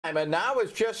time, and now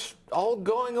it's just all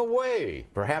going away.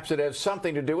 Perhaps it has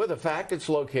something to do with the fact it's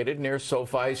located near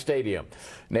SoFi Stadium.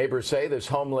 Neighbors say this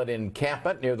homeland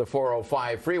encampment near the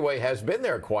 405 freeway has been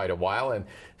there quite a while, and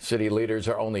city leaders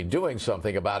are only doing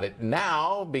something about it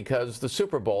now because the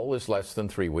Super Bowl is less than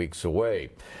 3 weeks away.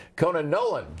 Conan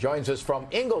Nolan joins us from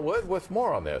Inglewood with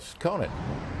more on this. Conan.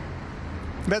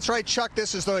 That's right, Chuck.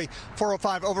 This is the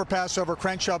 405 overpass over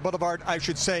Crenshaw Boulevard, I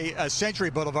should say Century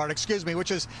Boulevard, excuse me,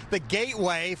 which is the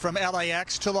gateway from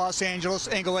LAX to Los Angeles,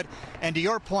 Inglewood, and to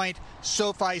your point,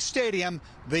 SoFi Stadium,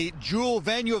 the jewel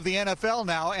venue of the NFL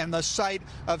now and the site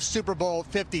of Super Bowl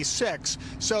 56.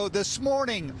 So this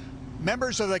morning,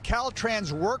 members of the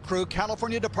Caltrans work crew,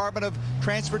 California Department of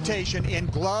Transportation, in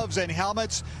gloves and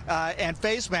helmets and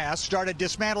face masks, started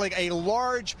dismantling a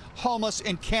large homeless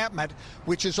encampment,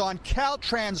 which is on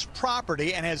Caltrans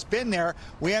property and has been there,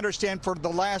 we understand, for the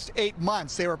last 8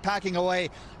 months. They were packing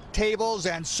away tables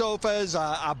and sofas,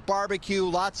 a barbecue,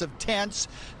 lots of tents.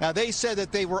 Now, they said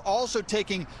that they were also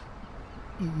taking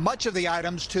much of the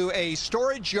items to a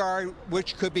storage yard,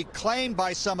 which could be claimed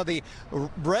by some of the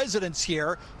residents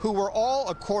here, who were all,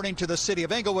 according to the city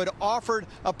of Inglewood, offered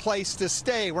a place to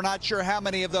stay. We're not sure how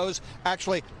many of those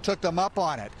actually took them up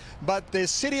on it. But the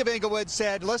city of Inglewood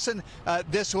said, listen,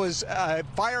 this was a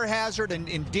fire hazard, and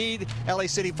indeed, LA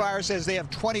City Fire says they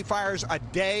have 20 fires a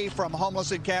day from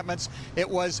homeless encampments. It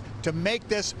was to make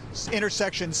this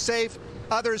intersection safe.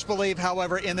 Others believe,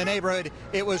 however, in the neighborhood,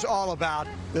 it was all about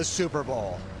the Super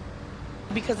Bowl.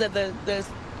 Because of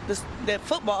the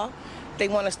football, they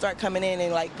want to start coming in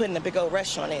and like putting a big old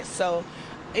rush on it. So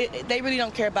they really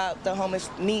don't care about the homeless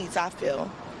needs, I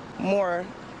feel.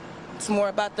 It's more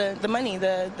about the money,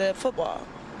 the football.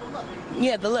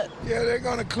 Yeah, the look. Yeah, they're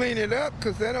going to clean it up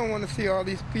because they don't want to see all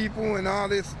these people and all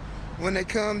this when they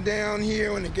come down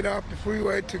here, when they get off the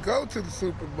freeway to go to the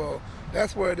Super Bowl.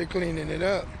 That's where they're cleaning it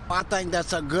up. I think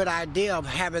that's a good idea of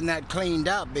having that cleaned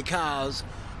up because,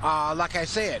 like I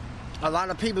said, a lot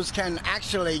of people can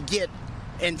actually get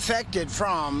infected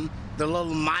from the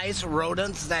little mice,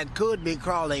 rodents that could be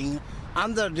crawling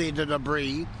under the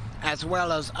debris, as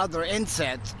well as other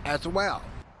insects as well.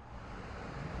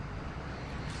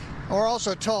 We're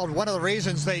also told one of the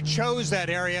reasons they chose that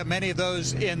area, many of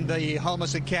those in the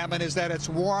homeless encampment, is that it's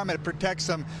warm and it protects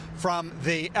them from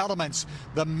the elements.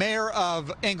 The mayor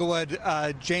of Inglewood,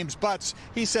 James Butts,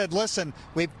 he said, listen,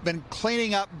 we've been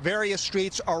cleaning up various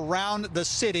streets around the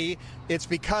city. It's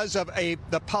because of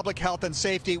the public health and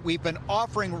safety. We've been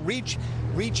offering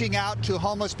reaching out to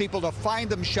homeless people to find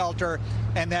them shelter,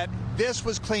 and that this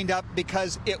was cleaned up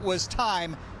because it was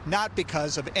time, not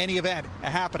because of any event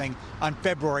happening on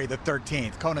February the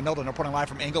 13th. Conan Nolan reporting live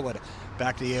from Inglewood.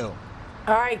 Back to you.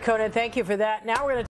 All right, Conan, thank you for that. Now we're going to